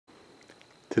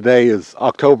Today is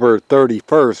October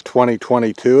 31st,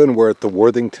 2022, and we're at the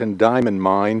Worthington diamond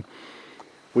mine.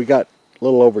 We got a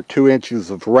little over 2 inches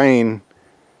of rain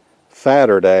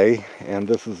Saturday, and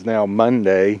this is now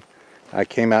Monday. I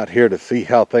came out here to see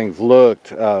how things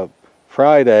looked.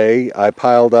 Friday, I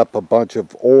piled up a bunch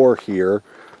of ore here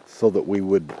so that we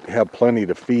would have plenty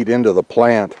to feed into the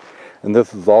plant. And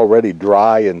this is already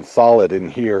dry and solid in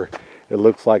here. It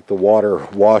looks like the water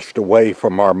washed away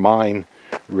from our mine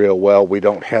real well. We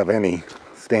don't have any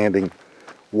standing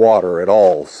water at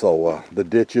all, so the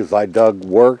ditches I dug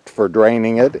worked for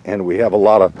draining it, and we have a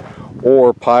lot of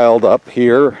ore piled up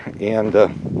here, and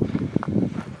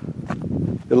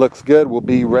it looks good. We'll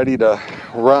be ready to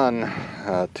run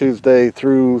Tuesday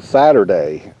through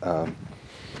Saturday. And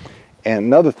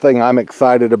another thing I'm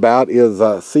excited about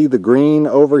is see the green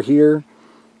over here?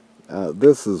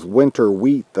 This is winter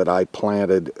wheat that I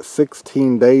planted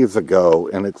 16 days ago,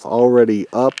 and it's already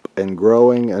up and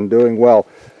growing and doing well.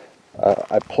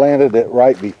 I planted it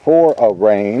right before a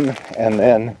rain, and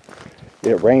then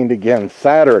it rained again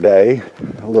Saturday,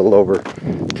 a little over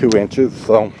 2 inches,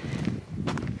 so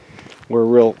we're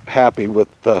real happy with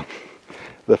the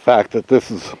fact that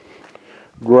this is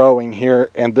growing here,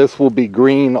 and this will be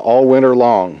green all winter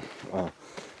long.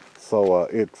 So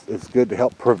it's good to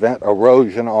help prevent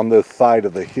erosion on this side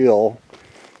of the hill,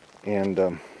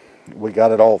 and we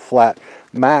got it all flat.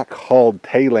 Mac hauled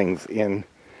tailings in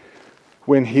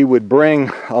when he would bring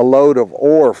a load of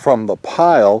ore from the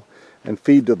pile and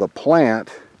feed to the plant.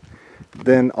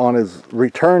 Then on his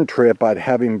return trip, I'd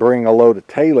have him bring a load of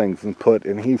tailings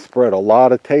and he spread a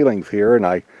lot of tailings here, and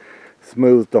I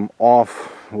smoothed them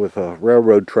off with a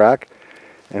railroad track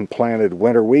and planted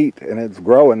winter wheat, and it's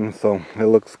growing, so it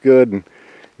looks good, and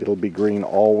it'll be green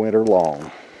all winter long.